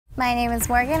My name is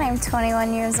Morgan. I'm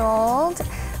 21 years old.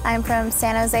 I'm from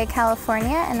San Jose,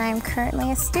 California, and I'm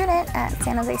currently a student at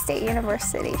San Jose State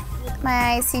University.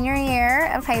 My senior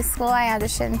year of high school, I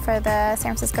auditioned for the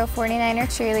San Francisco 49er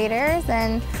cheerleaders,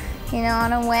 and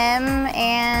on a whim,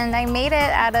 and I made it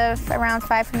out of around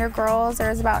 500 girls. There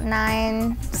was about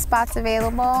 9 spots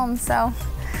available, and so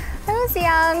I was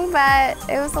young, but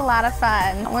it was a lot of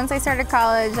fun. Once I started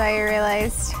college, I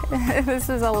realized this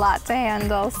is a lot to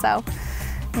handle, so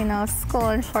school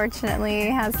unfortunately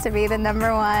has to be the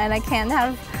 #1. I can't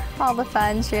have all the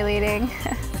fun cheerleading.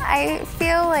 I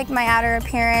feel like my outer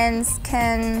appearance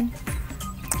can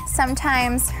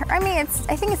sometimes, I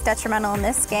think it's detrimental in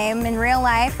this game. In real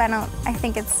life, I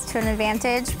think it's to an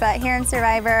advantage, but here in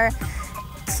Survivor,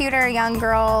 cuter young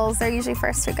girls, they're usually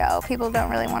first to go. People don't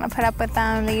really want to put up with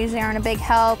them. They usually aren't a big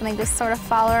help, and they just sort of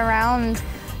follow around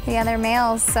the other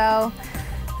males. So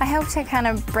I hope to kind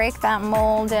of break that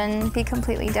mold and be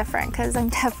completely different, because I'm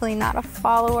definitely not a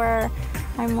follower.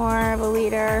 I'm more of a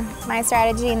leader. My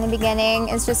strategy in the beginning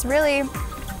is just really,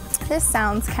 this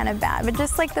sounds kind of bad, but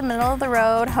just like the middle of the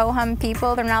road, ho-hum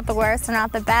people. They're not the worst, they're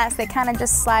not the best. They kind of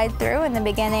just slide through in the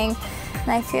beginning.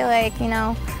 And I feel like,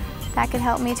 that could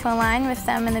help me to align with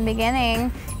them in the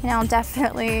beginning. I'll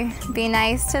definitely be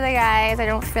nice to the guys. I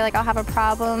don't feel like I'll have a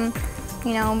problem,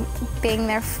 being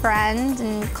their friend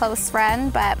and close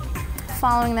friend, but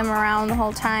following them around the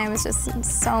whole time is just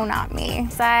so not me.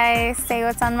 So I say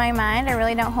what's on my mind. I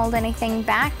really don't hold anything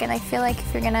back, and I feel like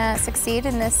if you're gonna succeed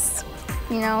in this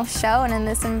show and in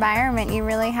this environment, you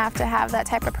really have to have that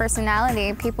type of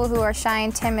personality. People who are shy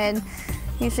and timid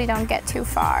usually don't get too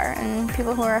far, and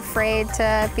people who are afraid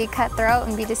to be cutthroat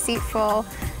and be deceitful,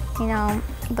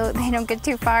 they don't get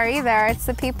too far either. It's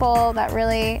the people that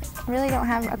really don't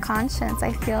have a conscience,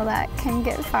 I feel, that can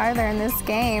get farther in this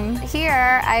game.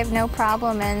 Here, I have no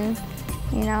problem in,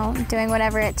 doing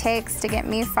whatever it takes to get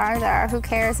me farther. Who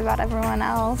cares about everyone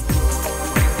else?